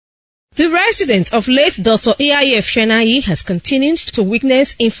The residence of late Dr. Iyayi Efianayi has continued to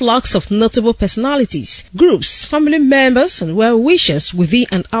witness influx of notable personalities, groups, family members and well-wishers within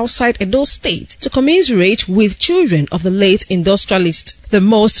and outside Edo State to commiserate with children of the late industrialist. The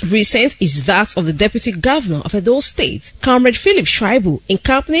most recent is that of the Deputy Governor of Edo State, Comrade Philip Shaibu, in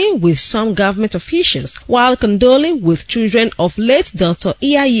company with some government officials, while condoling with children of late Dr.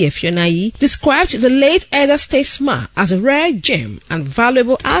 Iyayi Efianayi, described the late elder statesman as a rare gem and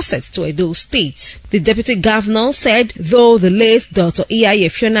valuable asset to Edo State. The Deputy Governor said though the late Dr. Iyayi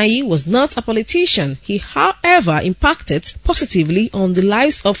Efianayi was not a politician, he however impacted positively on the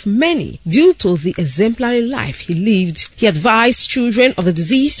lives of many due to the exemplary life he lived. He advised children of the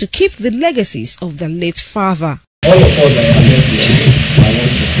disease to keep the legacies of their late father. All of us that are left here, I want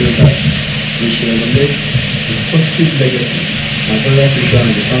to say that we should emulate his positive legacies. My brother, sister,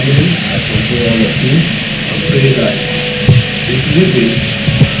 and the family, I condole all of you and pray that his living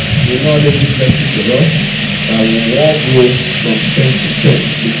will not only be blessed to us, but we will all grow from strength to strength.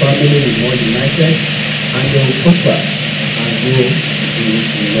 The family will be more united and they will prosper and grow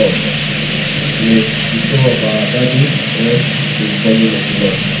in love. May the soul of our daddy rest in the body of the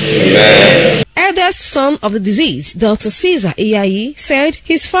Lord. Amen. Eldest son of the deceased, Dr. Caesar Iyayi, said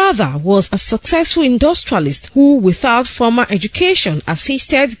his father was a successful industrialist who, without formal education,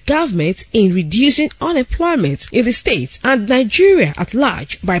 assisted government in reducing unemployment in the state and Nigeria at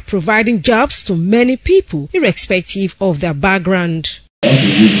large by providing jobs to many people, irrespective of their background. I want to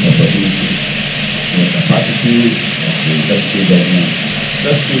use this opportunity in the capacity of the deputy government.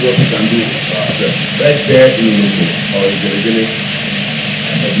 Let's see what we can do for ourselves. Right there in the local or in the beginning,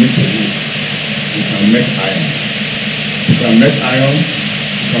 I submit to you, we can make iron. You can make iron,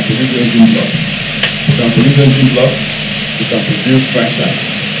 you can produce engine block. You can produce engine block, you can produce crankshaft,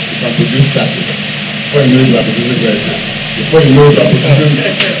 you can produce chassis. Before you know you are producing vehicle. Before you know you are producing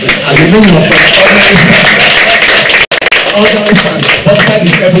aluminum. Ordinary sand, outside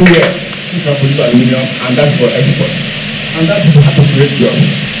is everywhere. You can produce aluminum and that's for export. And that is how to create jobs.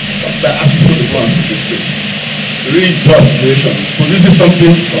 By asking people to go and see the streets. Real job creation. Producing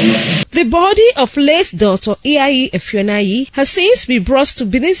something from nothing. The body of late Dr. Iyayi Efianayi has since been brought to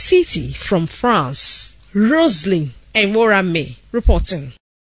Benin City from France. Roselyn Enworame reporting.